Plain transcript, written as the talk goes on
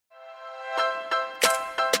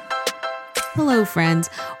Hello, friends.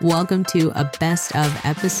 Welcome to a best of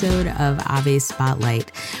episode of Ave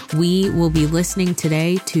Spotlight. We will be listening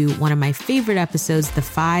today to one of my favorite episodes, The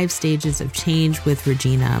 5 Stages of Change with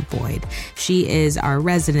Regina Boyd. She is our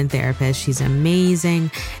resident therapist. She's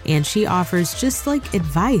amazing. And she offers just like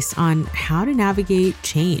advice on how to navigate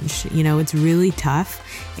change. You know, it's really tough.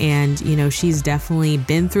 And, you know, she's definitely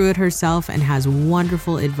been through it herself and has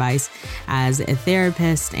wonderful advice as a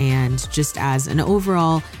therapist and just as an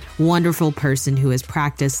overall wonderful person who has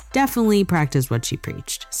definitely practiced what she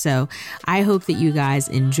preached. So I hope that you guys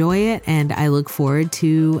enjoy it, and I look forward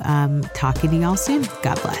to talking to y'all soon.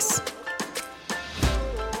 God bless.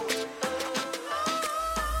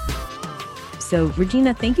 So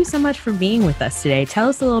Regina, thank you so much for being with us today. Tell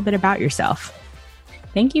us a little bit about yourself.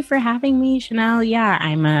 Thank you for having me, Chanel. Yeah,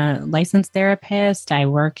 I'm a licensed therapist. I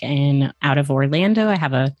work out of Orlando. I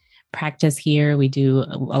have a practice here. We do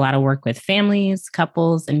a lot of work with families,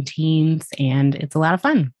 couples, and teens, and it's a lot of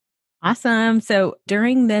fun. Awesome. So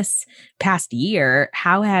during this past year,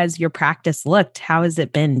 how has your practice looked? How has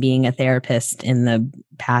it been being a therapist in the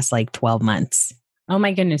past 12 months? Oh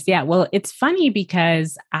my goodness. Yeah. Well, it's funny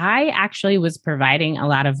because I actually was providing a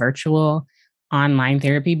lot of virtual online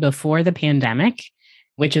therapy before the pandemic,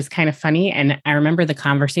 which is kind of funny. And I remember the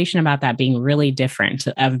conversation about that being really different,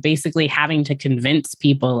 of basically having to convince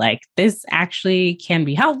people like this actually can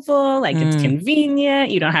be helpful, like it's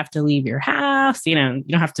convenient. You don't have to leave your house, you don't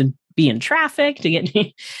have to be in traffic to get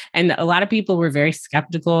me. And a lot of people were very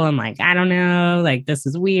skeptical and like, I don't know, like this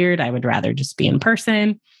is weird. I would rather just be in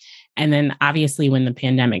person. And then obviously when the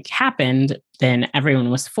pandemic happened, then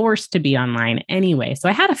everyone was forced to be online anyway. So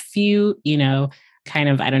I had a few, kind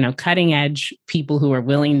of, cutting edge people who were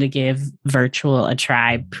willing to give virtual a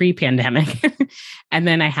try pre-pandemic. And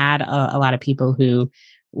then I had a lot of people who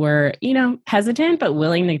were, hesitant, but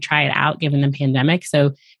willing to try it out given the pandemic.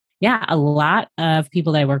 So yeah, a lot of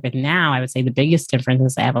people that I work with now, I would say the biggest difference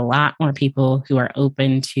is I have a lot more people who are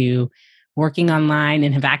open to working online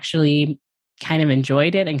and have actually kind of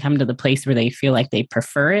enjoyed it and come to the place where they feel like they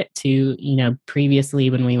prefer it to,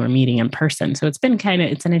 previously when we were meeting in person. So it's been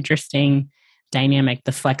it's an interesting dynamic,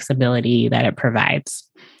 the flexibility that it provides.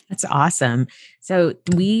 That's awesome. So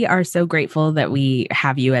we are so grateful that we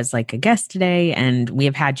have you as a guest today, and we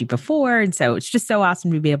have had you before. And so it's just so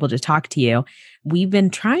awesome to be able to talk to you. We've been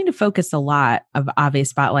trying to focus a lot of Ave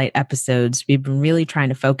Spotlight episodes. We've been really trying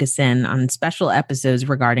to focus in on special episodes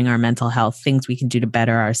regarding our mental health, things we can do to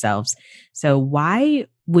better ourselves. So why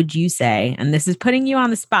would you say, and this is putting you on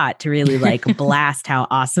the spot to really blast how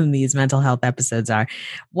awesome these mental health episodes are,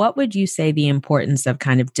 what would you say the importance of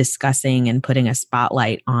kind of discussing and putting a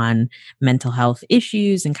spotlight on mental health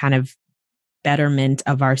issues and kind of betterment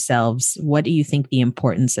of ourselves? What do you think the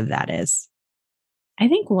importance of that is? I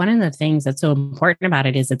think one of the things that's so important about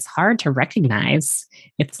it is it's hard to recognize.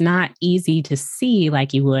 It's not easy to see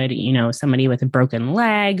like you would, somebody with a broken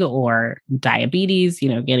leg or diabetes,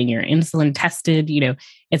 getting your insulin tested,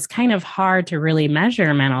 it's kind of hard to really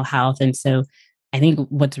measure mental health. And so I think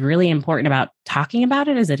what's really important about talking about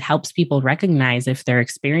it is it helps people recognize if they're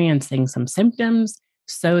experiencing some symptoms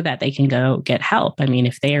so that they can go get help. I mean,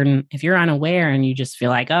 if you're unaware and you just feel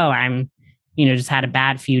like, oh, I'm just had a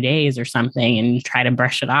bad few days or something, and you try to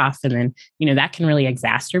brush it off. And then, that can really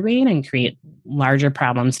exacerbate and create larger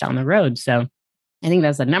problems down the road. So I think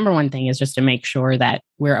that's the number one thing, is just to make sure that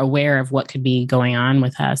we're aware of what could be going on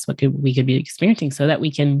with us, we could be experiencing, so that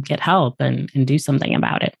we can get help and do something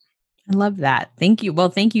about it. I love that. Thank you. Well,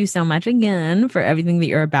 thank you so much again for everything that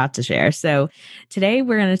you're about to share. So today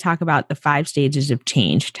we're going to talk about the 5 stages of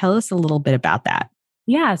change. Tell us a little bit about that.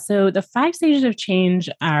 Yeah. So the 5 stages of change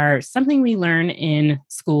are something we learn in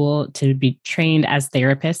school to be trained as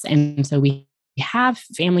therapists. And so we have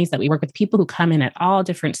families that we work with, people who come in at all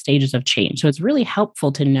different stages of change. So it's really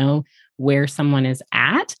helpful to know where someone is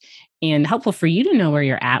at, and helpful for you to know where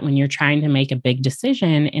you're at when you're trying to make a big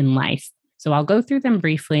decision in life. So I'll go through them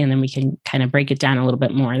briefly, and then we can kind of break it down a little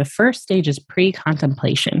bit more. The first stage is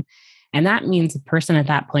pre-contemplation. And that means the person at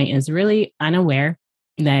that point is really unaware.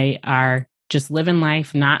 They are just living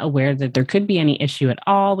life, not aware that there could be any issue at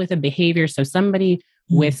all with a behavior. So somebody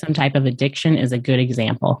with some type of addiction is a good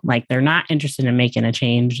example. Like, they're not interested in making a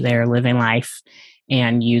change. They're living life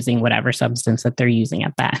and using whatever substance that they're using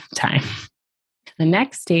at that time. The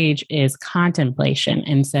next stage is contemplation.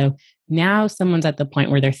 And so now someone's at the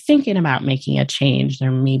point where they're thinking about making a change.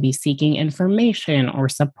 They're maybe seeking information or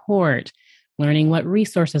support, learning what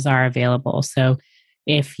resources are available. So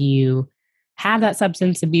if you have that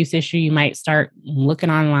substance abuse issue, you might start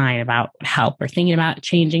looking online about help, or thinking about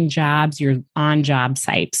changing jobs. You're on job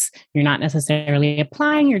sites. You're not necessarily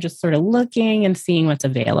applying. You're just sort of looking and seeing what's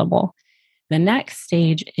available. The next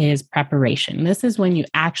stage is preparation. This is when you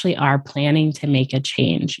actually are planning to make a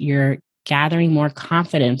change. You're gathering more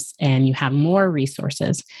confidence and you have more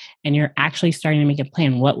resources and you're actually starting to make a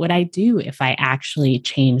plan. What would I do if I actually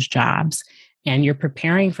change jobs? And you're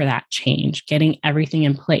preparing for that change, getting everything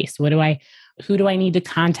in place. Who do I need to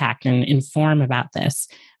contact and inform about this?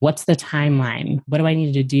 What's the timeline? What do I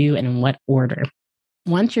need to do and in what order?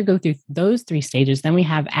 Once you go through those 3 stages, then we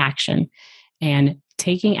have action. And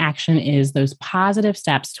taking action is those positive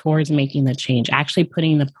steps towards making the change, actually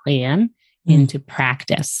putting the plan into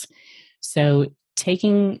practice. So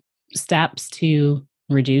taking steps to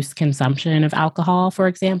reduce consumption of alcohol, for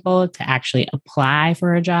example, to actually apply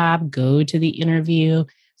for a job, go to the interview.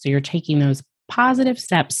 So you're taking those positive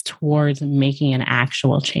steps towards making an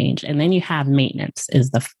actual change. And then you have maintenance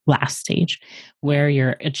is the last stage where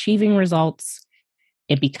you're achieving results.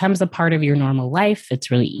 It becomes a part of your normal life.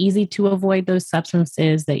 It's really easy to avoid those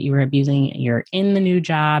substances that you were abusing. You're in the new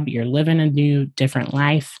job. You're living a new, different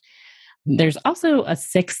life. There's also a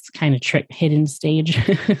 6th kind of hidden stage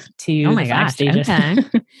to the 5 stages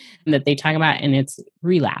that they talk about, and it's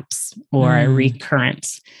relapse or a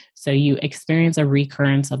recurrence. So you experience a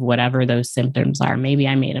recurrence of whatever those symptoms are. Maybe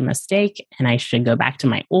I made a mistake and I should go back to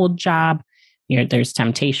my old job. There's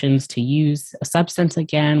temptations to use a substance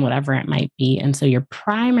again, whatever it might be. And so your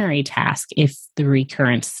primary task, if the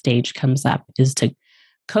recurrence stage comes up, is to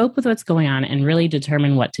cope with what's going on and really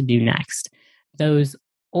determine what to do next. Those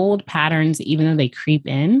old patterns, even though they creep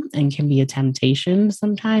in and can be a temptation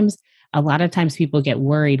sometimes, a lot of times people get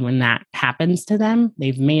worried when that happens to them.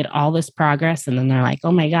 They've made all this progress and then they're like,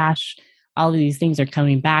 oh my gosh, all of these things are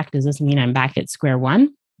coming back. Does this mean I'm back at square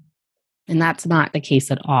one? And that's not the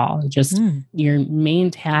case at all. Just your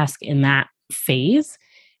main task in that phase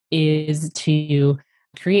is to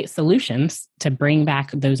create solutions to bring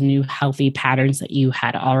back those new healthy patterns that you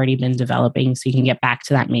had already been developing so you can get back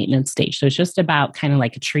to that maintenance stage. So it's just about kind of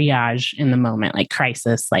like a triage in the moment, like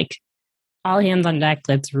crisis, like all hands on deck,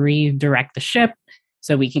 let's redirect the ship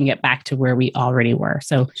so we can get back to where we already were.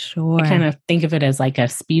 So I kind of think of it as like a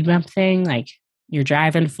speed bump thing, like you're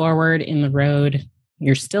driving forward in the road.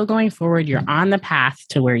 You're still going forward. You're on the path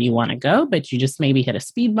to where you want to go, but you just maybe hit a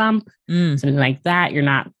speed bump, something like that. You're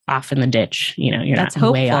not off in the ditch. You're That's not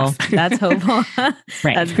hopeful. Way off. That's hopeful.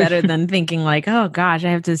 Right. That's better than thinking like, oh gosh, I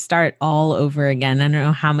have to start all over again. I don't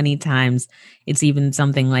know how many times it's even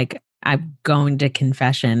something like I'm going to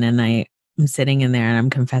confession and I'm sitting in there and I'm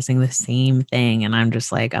confessing the same thing. And I'm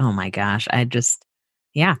just like, oh my gosh, it just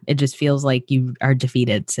feels like you are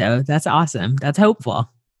defeated. So that's awesome. That's hopeful.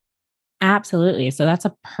 Absolutely. So that's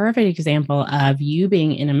a perfect example of you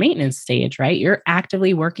being in a maintenance stage, right? You're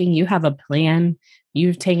actively working, you have a plan,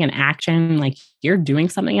 you've taken action, like you're doing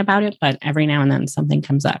something about it, but every now and then something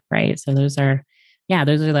comes up, right? So those are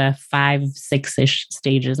the 5, 6-ish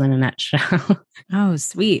stages in a nutshell. Oh,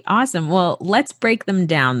 sweet. Awesome. Well, let's break them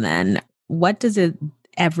down then. What does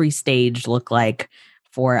every stage look like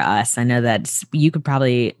for us? I know that you could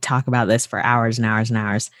probably talk about this for hours and hours and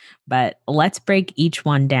hours, but let's break each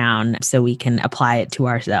one down so we can apply it to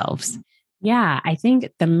ourselves. Yeah, I think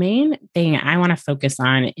the main thing I want to focus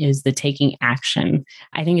on is the taking action.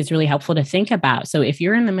 I think it's really helpful to think about. So if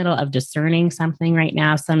you're in the middle of discerning something right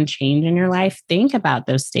now, some change in your life, think about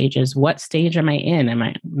those stages. What stage am I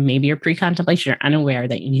in? Maybe you're pre-contemplation, you're unaware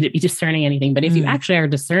that you need to be discerning anything. But if you actually are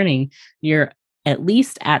discerning, you're at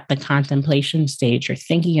least at the contemplation stage, you're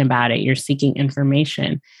thinking about it, you're seeking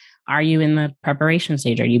information. Are you in the preparation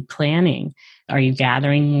stage? Are you planning? Are you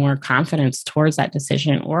gathering more confidence towards that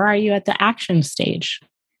decision? Or are you at the action stage?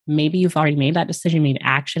 Maybe you've already made that decision, made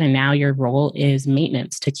action, and now your role is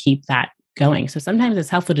maintenance to keep that going. So sometimes it's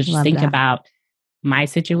helpful to just think about my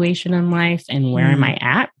situation in life and where am I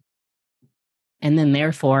at? And then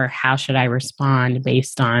therefore, how should I respond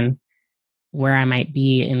based on where I might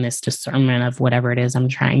be in this discernment of whatever it is I'm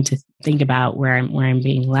trying to think about, where I'm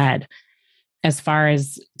being led. As far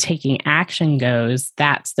as taking action goes,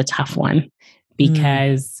 that's the tough one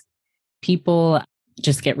because people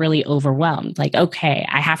just get really overwhelmed. Like, okay,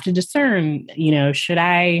 I have to discern, should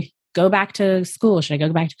I go back to school? Should I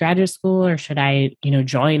go back to graduate school or should I,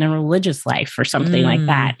 join a religious life or something like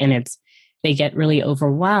that? And they get really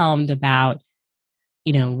overwhelmed about,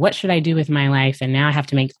 what should I do with my life? And now I have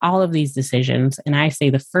to make all of these decisions. And I say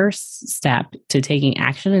the first step to taking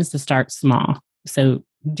action is to start small. So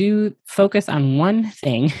focus on one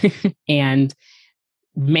thing and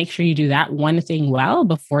make sure you do that one thing well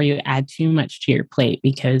before you add too much to your plate.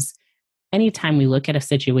 Because anytime we look at a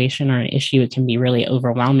situation or an issue, it can be really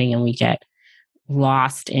overwhelming and we get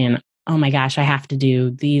lost in, oh my gosh, I have to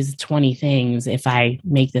do these 20 things if I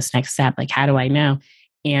make this next step. Like, how do I know?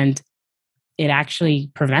 And it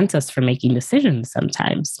actually prevents us from making decisions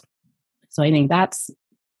sometimes. So I think that's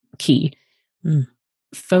key.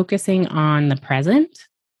 Focusing on the present,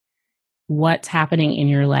 what's happening in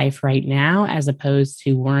your life right now, as opposed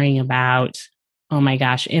to worrying about, oh my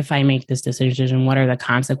gosh, if I make this decision, what are the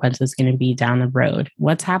consequences going to be down the road?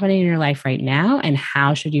 What's happening in your life right now, and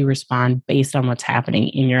how should you respond based on what's happening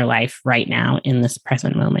in your life right now in this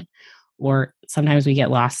present moment? Or sometimes we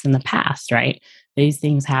get lost in the past, right? These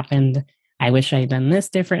things happened. I wish I had done this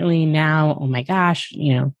differently now. Oh my gosh,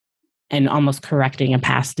 and almost correcting a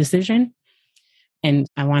past decision. And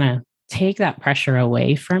I want to take that pressure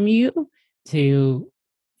away from you to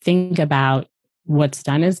think about what's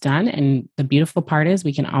done is done. And the beautiful part is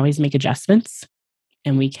we can always make adjustments,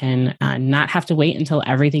 and we can not have to wait until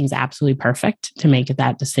everything's absolutely perfect to make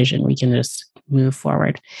that decision. We can just move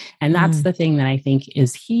forward. And that's the thing that I think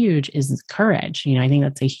is huge, is courage. I think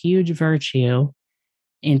that's a huge virtue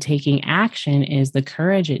in taking action, is the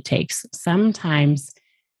courage it takes. Sometimes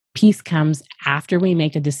peace comes after we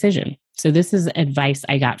make a decision. So this is advice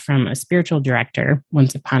I got from a spiritual director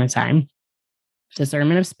once upon a time.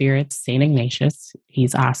 Discernment of Spirits, St. Ignatius.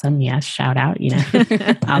 He's awesome. Yes, shout out,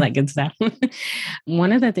 all that good stuff.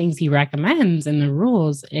 One of the things he recommends in the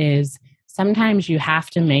rules is sometimes you have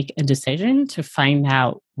to make a decision to find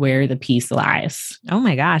out where the peace lies. Oh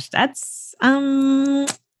my gosh, that's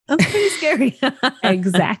pretty scary.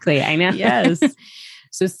 Exactly. I know. Yes.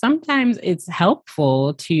 So sometimes it's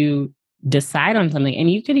helpful to decide on something,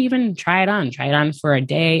 and you could even try it on for a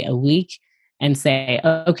day, a week, and say,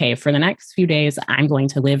 okay, for the next few days, I'm going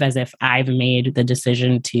to live as if I've made the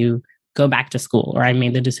decision to go back to school, or I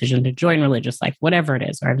made the decision to join religious life, whatever it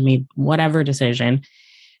is, or I've made whatever decision,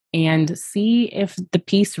 and see if the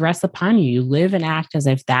peace rests upon you. You live and act as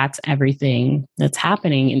if that's everything that's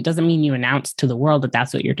happening. It doesn't mean you announce to the world that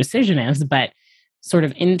that's what your decision is, but sort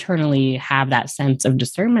of internally have that sense of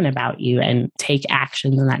discernment about you and take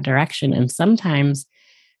action in that direction. And sometimes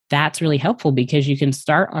that's really helpful, because you can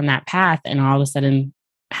start on that path and all of a sudden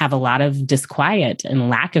have a lot of disquiet and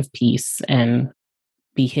lack of peace and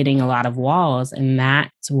be hitting a lot of walls. And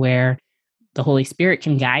that's where the Holy Spirit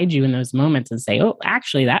can guide you in those moments and say, oh,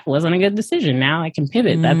 actually, that wasn't a good decision. Now I can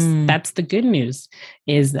pivot. That's the good news,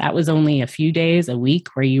 is that was only a few days, a week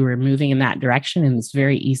where you were moving in that direction. And it's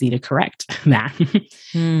very easy to correct that.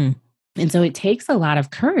 And so it takes a lot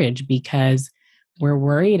of courage, because we're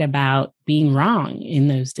worried about being wrong in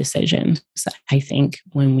those decisions. So I think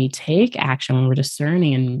when we take action, when we're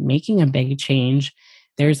discerning and making a big change,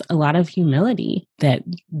 there's a lot of humility that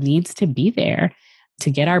needs to be there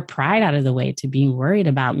to get our pride out of the way, to be worried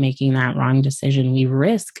about making that wrong decision. We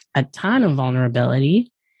risk a ton of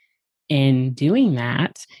vulnerability in doing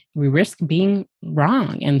that. We risk being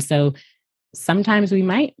wrong. And so sometimes we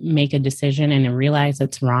might make a decision and realize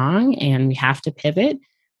it's wrong and we have to pivot.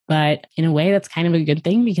 But in a way, that's kind of a good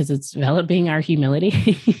thing, because it's developing our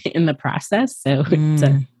humility in the process. So it's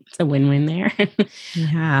a win-win there.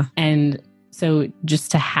 Yeah. And so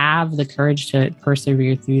just to have the courage to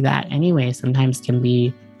persevere through that anyway sometimes can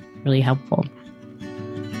be really helpful.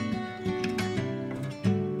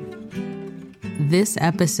 This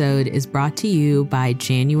episode is brought to you by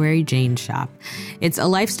January Jane Shop. It's a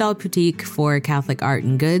lifestyle boutique for Catholic art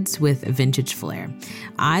and goods with a vintage flair.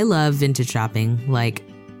 I love vintage shopping, like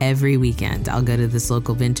every weekend. I'll go to this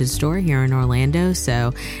local vintage store here in Orlando,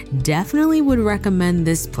 so definitely would recommend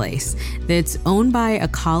this place. That's owned by a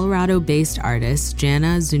Colorado-based artist,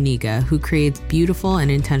 Jana Zuniga, who creates beautiful and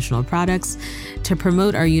intentional products to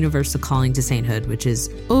promote our universal calling to sainthood, which is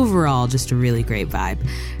overall just a really great vibe.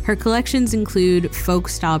 Her collections include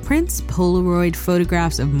folk-style prints, Polaroid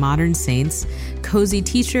photographs of modern saints, cozy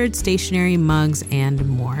t-shirts, stationery, mugs, and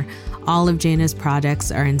more. All of Jana's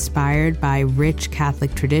products are inspired by rich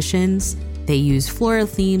Catholic traditions. They use floral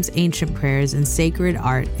themes, ancient prayers, and sacred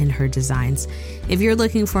art in her designs. If you're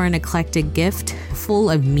looking for an eclectic gift full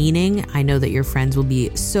of meaning, I know that your friends will be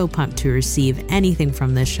so pumped to receive anything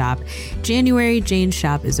from this shop. January Jane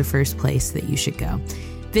Shop is the first place that you should go.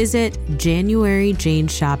 Visit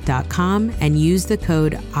januaryjaneshop.com and use the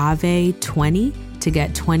code AVE20 to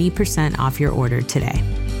get 20% off your order today.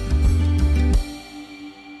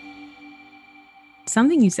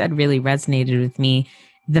 Something you said really resonated with me.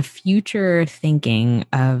 The future thinking,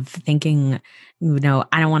 I don't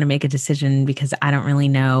want to make a decision because I don't really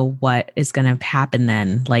know what is going to happen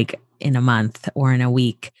then, like in a month or in a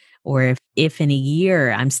week, or if in a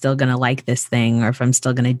year I'm still going to like this thing, or if I'm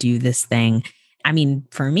still going to do this thing. I mean,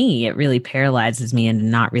 for me, it really paralyzes me into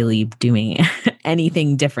not really doing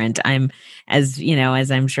anything different. As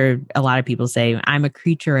I'm sure a lot of people say, I'm a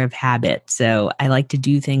creature of habit. So I like to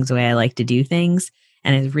do things the way I like to do things.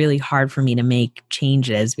 And it's really hard for me to make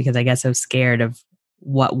changes because I get so scared of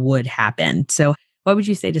what would happen. So what would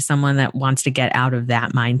you say to someone that wants to get out of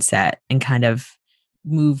that mindset and kind of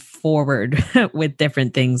move forward with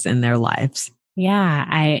different things in their lives? Yeah,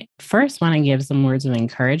 I first want to give some words of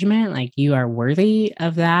encouragement. Like, you are worthy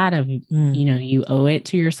of that, you owe it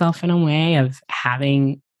to yourself in a way of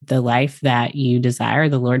having the life that you desire.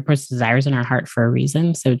 The Lord puts desires in our heart for a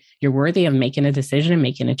reason. So you're worthy of making a decision and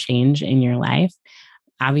making a change in your life.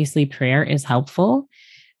 Obviously, prayer is helpful,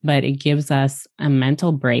 but it gives us a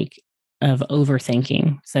mental break of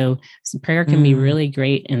overthinking. So prayer can be really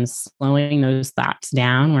great in slowing those thoughts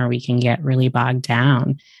down where we can get really bogged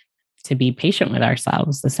down, to be patient with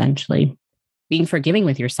ourselves, essentially being forgiving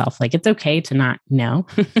with yourself. Like, it's okay to not know.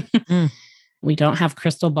 We don't have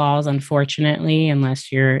crystal balls, unfortunately,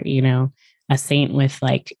 unless you're, a saint with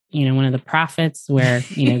one of the prophets where,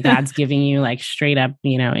 God's giving you like straight up,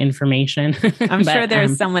 information. I'm sure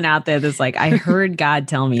there's someone out there that's like, I heard God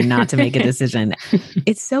tell me not to make a decision.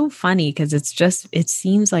 It's so funny because it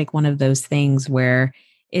seems like one of those things where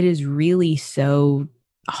it is really so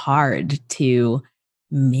hard to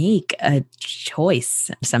make a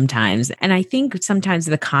choice sometimes. And I think sometimes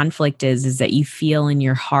the conflict is that you feel in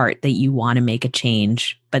your heart that you want to make a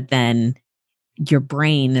change, but then your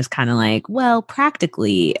brain is kind of like, well,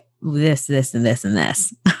 practically this, and this, and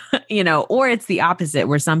this, or it's the opposite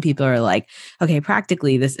where some people are like, okay,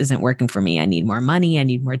 practically this isn't working for me. I need more money. I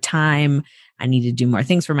need more time. I need to do more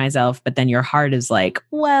things for myself. But then your heart is like,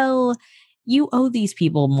 well, you owe these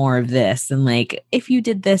people more of this. And like, if you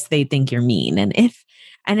did this, they think you're mean.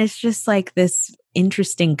 And it's just like this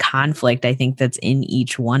interesting conflict, I think, that's in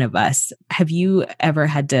each one of us. Have you ever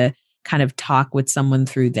had to kind of talk with someone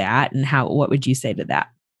through that? And what would you say to that?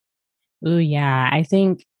 Oh, yeah. I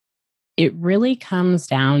think it really comes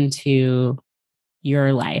down to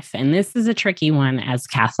your life. And this is a tricky one as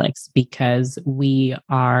Catholics because we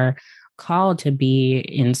are called to be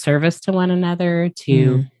in service to one another,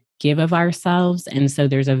 to give of ourselves. And so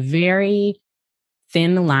there's a very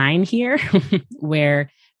thin line here where,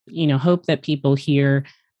 hope that people hear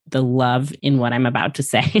the love in what I'm about to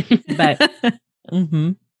say. But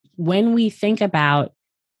when we think about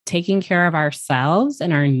taking care of ourselves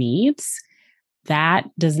and our needs, that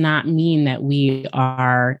does not mean that we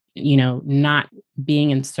are, not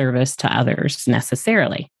being in service to others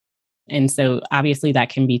necessarily. And so obviously that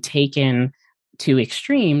can be taken to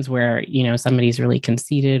extremes where, somebody's really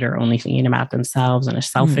conceited or only thinking about themselves in a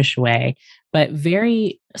selfish way. But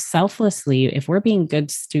very selflessly, if we're being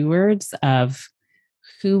good stewards of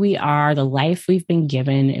who we are, the life we've been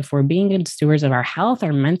given, if we're being good stewards of our health,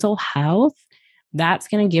 our mental health, that's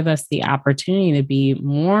going to give us the opportunity to be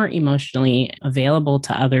more emotionally available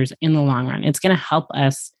to others in the long run. It's going to help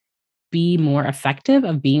us be more effective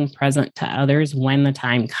of being present to others when the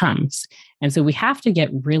time comes. And so we have to get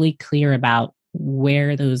really clear about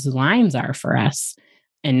where those lines are for us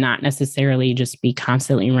and not necessarily just be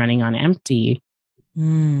constantly running on empty.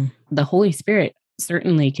 The Holy Spirit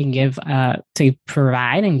certainly can give to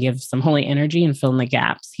provide and give some holy energy and fill in the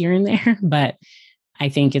gaps here and there. But I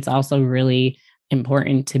think it's also really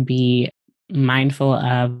important to be mindful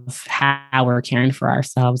of how we're caring for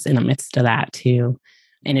ourselves in the midst of that too.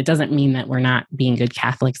 And it doesn't mean that we're not being good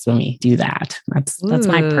Catholics when we do that. That's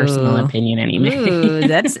my personal opinion anyway.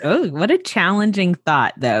 What a challenging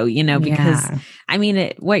thought though, because I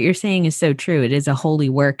mean, what you're saying is so true. It is a holy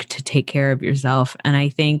work to take care of yourself. And I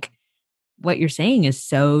think what you're saying is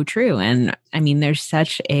so true. And I mean, there's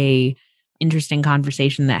such a interesting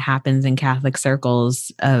conversation that happens in Catholic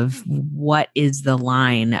circles of what is the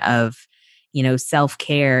line of,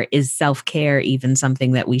 self-care. Is self-care even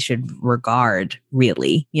something that we should regard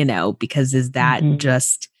really, because is that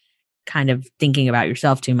just kind of thinking about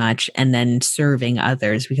yourself too much and then serving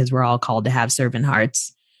others, because we're all called to have servant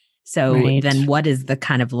hearts. So then what is the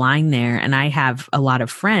kind of line there? And I have a lot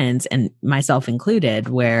of friends, and myself included,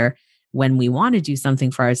 where when we want to do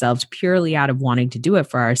something for ourselves purely out of wanting to do it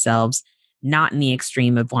for ourselves, not in the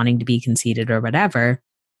extreme of wanting to be conceited or whatever,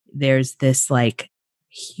 there's this like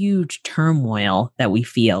huge turmoil that we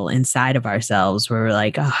feel inside of ourselves where we're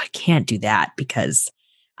like, oh, I can't do that because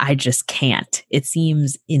I just can't. It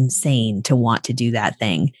seems insane to want to do that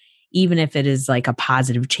thing. Even if it is like a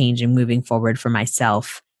positive change and moving forward for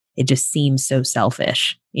myself, it just seems so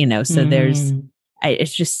selfish, so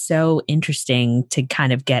it's just so interesting to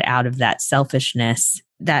kind of get out of that selfishness.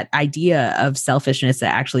 That idea of selfishness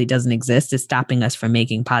that actually doesn't exist is stopping us from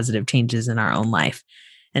making positive changes in our own life.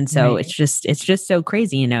 And so it's just so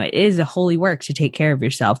crazy. It is a holy work to take care of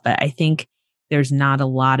yourself, but I think there's not a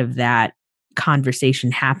lot of that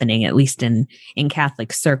conversation happening, at least in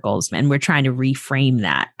Catholic circles. And we're trying to reframe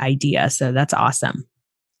that idea. So that's awesome.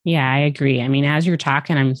 Yeah, I agree. I mean, as you're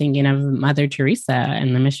talking, I'm thinking of Mother Teresa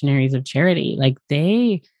and the Missionaries of Charity. Like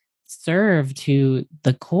they serve to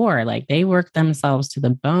the core, like they work themselves to the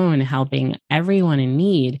bone, helping everyone in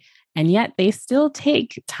need. And yet they still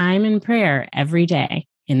take time in prayer every day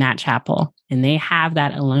in that chapel. And they have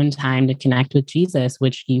that alone time to connect with Jesus,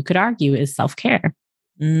 which you could argue is self-care.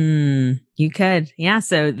 You could. Yeah.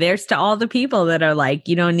 So there's to all the people that are like,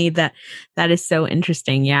 you don't need that. That is so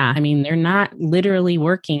interesting. Yeah. I mean, they're not literally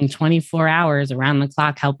working 24 hours around the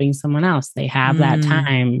clock helping someone else. They have that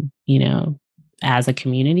time, as a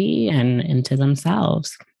community and to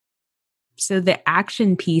themselves. So the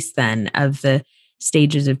action piece then of the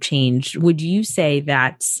stages of change, would you say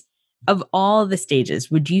that's, of all the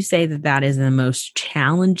stages, would you say that that is the most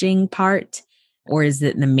challenging part? Or is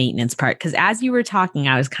it the maintenance part? Because as you were talking,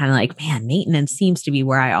 I was kind of like, man, maintenance seems to be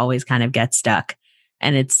where I always kind of get stuck.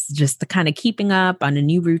 And it's just the kind of keeping up on a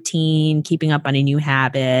new routine, keeping up on a new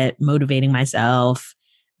habit, motivating myself,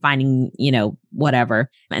 finding, whatever.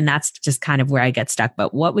 And that's just kind of where I get stuck.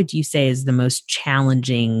 But what would you say is the most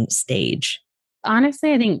challenging stage?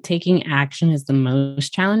 Honestly, I think taking action is the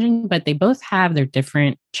most challenging, but they both have their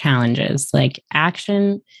different challenges. Like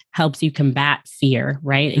action helps you combat fear,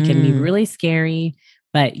 right? It can be really scary,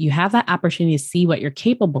 but you have that opportunity to see what you're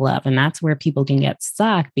capable of. And that's where people can get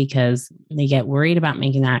stuck because they get worried about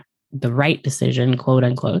making that the right decision, quote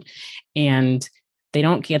unquote. And they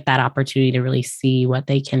don't get that opportunity to really see what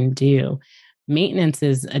they can do. Maintenance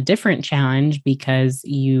is a different challenge because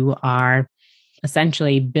you are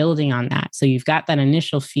essentially building on that. So you've got that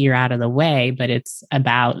initial fear out of the way, but it's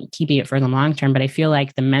about keeping it for the long term. But I feel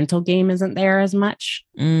like the mental game isn't there as much.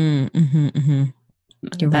 You're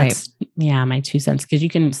That's, right. My 2 cents. Because you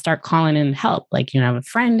can start calling in help. Like, have a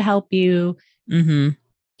friend help you. You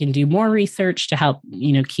can do more research to help,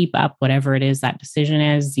 keep up whatever it is that decision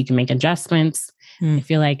is. You can make adjustments. I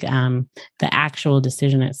feel like the actual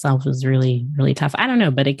decision itself is really, really tough. I don't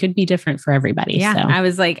know, but it could be different for everybody. Yeah. So. I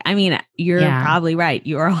was like, you're probably right.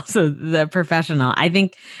 You are also the professional. I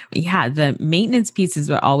think, the maintenance piece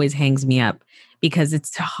is what always hangs me up because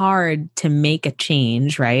it's hard to make a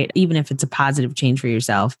change, right? Even if it's a positive change for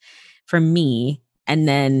yourself, for me, and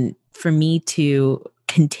then for me to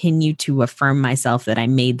continue to affirm myself that I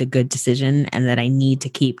made the good decision and that I need to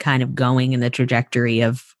keep kind of going in the trajectory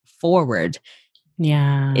of forward.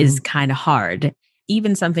 Is kind of hard.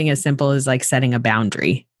 Even something as simple as like setting a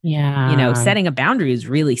boundary. Setting a boundary is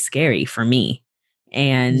really scary for me.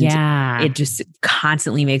 And it just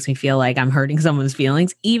constantly makes me feel like I'm hurting someone's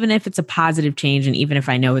feelings, even if it's a positive change and even if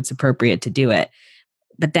I know it's appropriate to do it.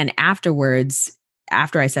 But then afterwards,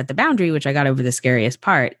 after I set the boundary, which I got over the scariest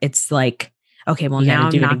part, it's like, okay, well, now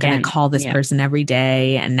I'm not going to call this person every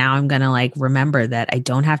day. And now I'm going to like remember that I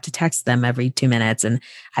don't have to text them every 2 minutes. And I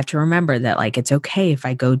have to remember that like, it's okay if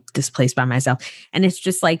I go this place by myself. And it's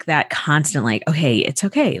just like that constant, like, okay, it's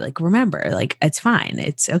okay. Like, remember, like, it's fine.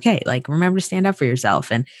 It's okay. Like, remember to stand up for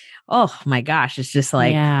yourself. And oh my gosh, it's just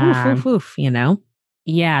like, woof,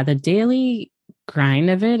 Yeah. The daily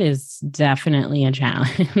grind of it is definitely a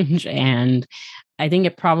challenge. And I think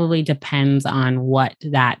it probably depends on what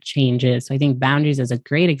that change is. So I think boundaries is a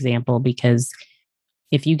great example because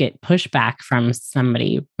if you get pushback from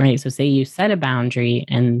somebody, right? So say you set a boundary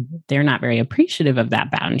and they're not very appreciative of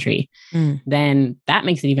that boundary, then that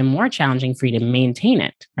makes it even more challenging for you to maintain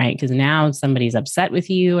it, right? Because now somebody's upset with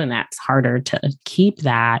you and that's harder to keep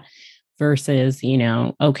that versus,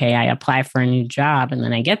 okay, I apply for a new job and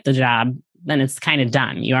then I get the job. Then it's kind of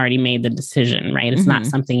done. You already made the decision, right? It's not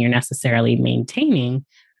something you're necessarily maintaining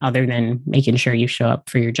other than making sure you show up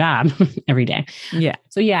for your job every day. Yeah.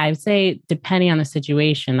 So I would say depending on the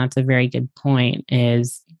situation, that's a very good point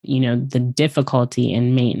is, the difficulty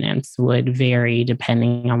in maintenance would vary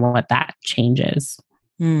depending on what that changes.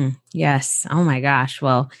 Yes. Oh my gosh.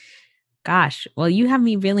 Well, you have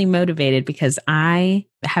me really motivated because I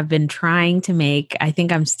have been trying to I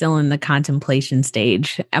think I'm still in the contemplation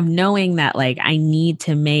stage of knowing that like I need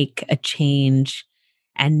to make a change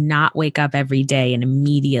and not wake up every day and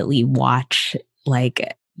immediately watch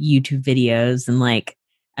like YouTube videos and like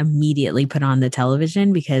immediately put on the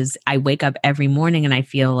television because I wake up every morning and I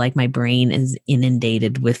feel like my brain is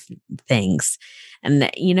inundated with things.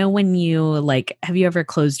 And when you like, have you ever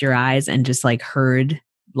closed your eyes and just like heard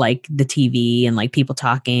like the TV and like people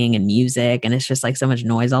talking and music and it's just like so much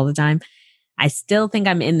noise all the time? I still think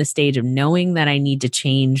I'm in the stage of knowing that I need to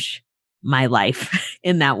change my life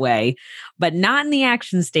in that way, but not in the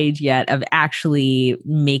action stage yet of actually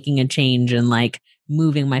making a change and like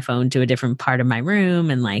moving my phone to a different part of my room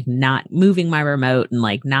and like not moving my remote and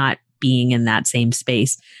like not being in that same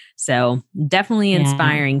space. So definitely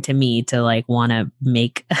inspiring to me to like want to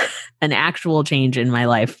make an actual change in my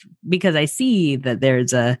life, because I see that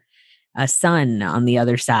there's a sun on the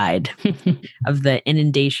other side of the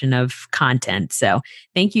inundation of content. So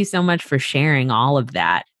thank you so much for sharing all of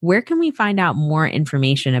that. Where can we find out more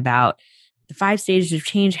information about the 5 stages of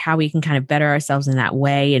change, how we can kind of better ourselves in that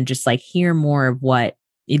way, and just like hear more of what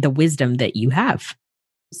the wisdom that you have?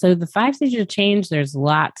 So the 5 stages of change, there's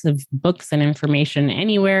lots of books and information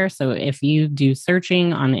anywhere. So if you do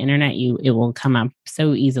searching on the internet, it will come up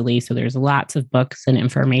so easily. So there's lots of books and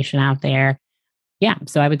information out there. Yeah.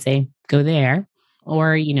 So I would say go there.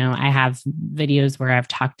 Or, I have videos where I've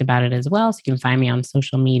talked about it as well. So you can find me on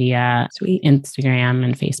social media, Sweet. Instagram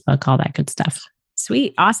and Facebook, all that good stuff.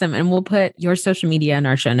 Sweet. Awesome. And we'll put your social media in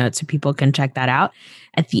our show notes so people can check that out.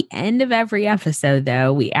 At the end of every episode,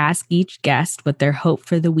 though, we ask each guest what their hope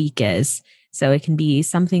for the week is. So it can be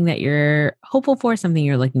something that you're hopeful for, something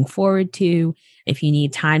you're looking forward to. If you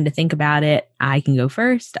need time to think about it, I can go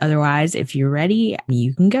first. Otherwise, if you're ready,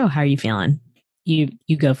 you can go. How are you feeling? You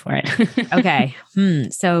go for it. Okay.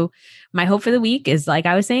 So my hope for the week is, like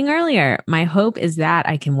I was saying earlier, my hope is that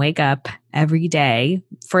I can wake up every day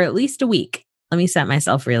for at least a week. Let me set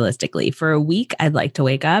myself realistically. For a week, I'd like to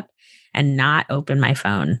wake up and not open my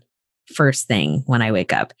phone first thing when I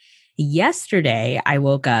wake up. Yesterday, I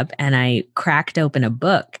woke up and I cracked open a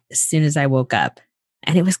book as soon as I woke up.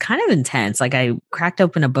 And it was kind of intense. Like I cracked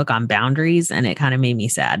open a book on boundaries and it kind of made me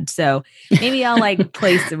sad. So maybe I'll like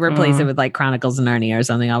replace it with like Chronicles of Narnia or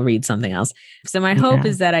something. I'll read something else. So my hope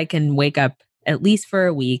is that I can wake up at least for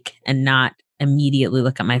a week and not immediately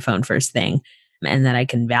look at my phone first thing. And that I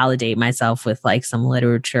can validate myself with like some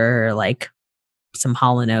literature or like some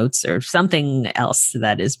Hall & Oates or something else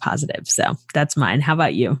that is positive. So that's mine. How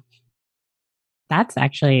about you? That's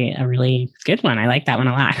actually a really good one. I like that one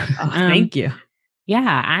a lot. Oh, thank you.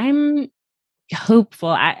 Yeah, I'm hopeful.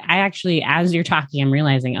 I actually, as you're talking, I'm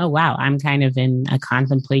realizing, oh, wow, I'm kind of in a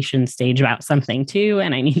contemplation stage about something too.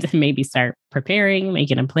 And I need to maybe start preparing,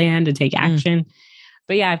 making a plan to take action.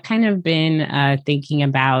 But yeah, I've kind of been thinking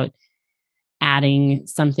about adding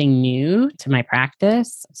something new to my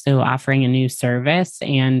practice. So offering a new service.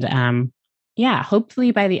 And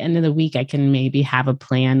hopefully by the end of the week, I can maybe have a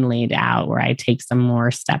plan laid out where I take some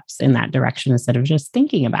more steps in that direction instead of just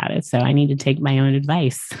thinking about it. So I need to take my own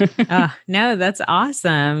advice. Oh, no, that's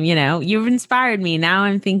awesome. You've inspired me. Now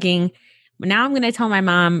I'm thinking, now I'm going to tell my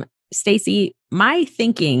mom, Stacy, my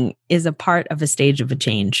thinking is a part of a stage of a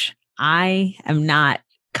change. I'm not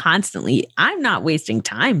wasting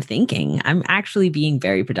time thinking. I'm actually being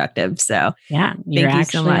very productive. So yeah, you're thank you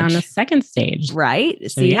actually so much. On the second stage. Right?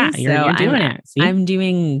 So yeah, you're doing it. See? I'm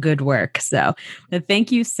doing good work. So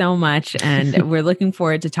thank you so much. And we're looking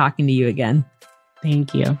forward to talking to you again.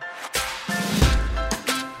 Thank you.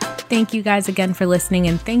 Thank you guys again for listening.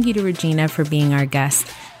 And thank you to Regina for being our guest.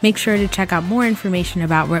 Make sure to check out more information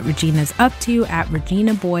about what Regina's up to at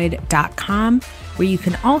reginaboyd.com, where you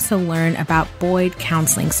can also learn about Boyd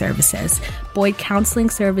Counseling Services. Boyd Counseling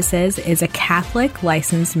Services is a Catholic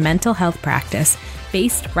licensed mental health practice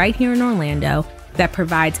based right here in Orlando that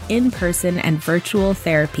provides in-person and virtual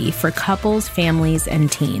therapy for couples, families,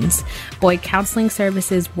 and teens. Boyd Counseling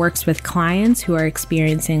Services works with clients who are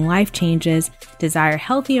experiencing life changes, desire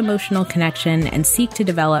healthy emotional connection, and seek to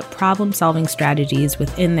develop problem-solving strategies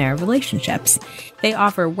within their relationships. They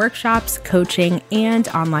offer workshops, coaching, and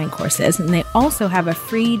online courses, and they also have a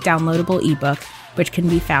free downloadable ebook which can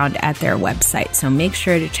be found at their website. So make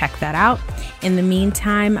sure to check that out. In the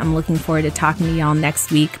meantime, I'm looking forward to talking to y'all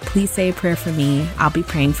next week. Please say a prayer for me. I'll be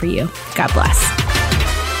praying for you. God bless.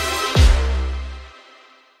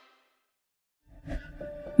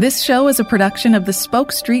 This show is a production of the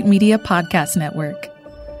Spoke Street Media Podcast Network.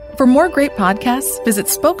 For more great podcasts, visit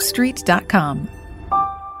spokestreet.com.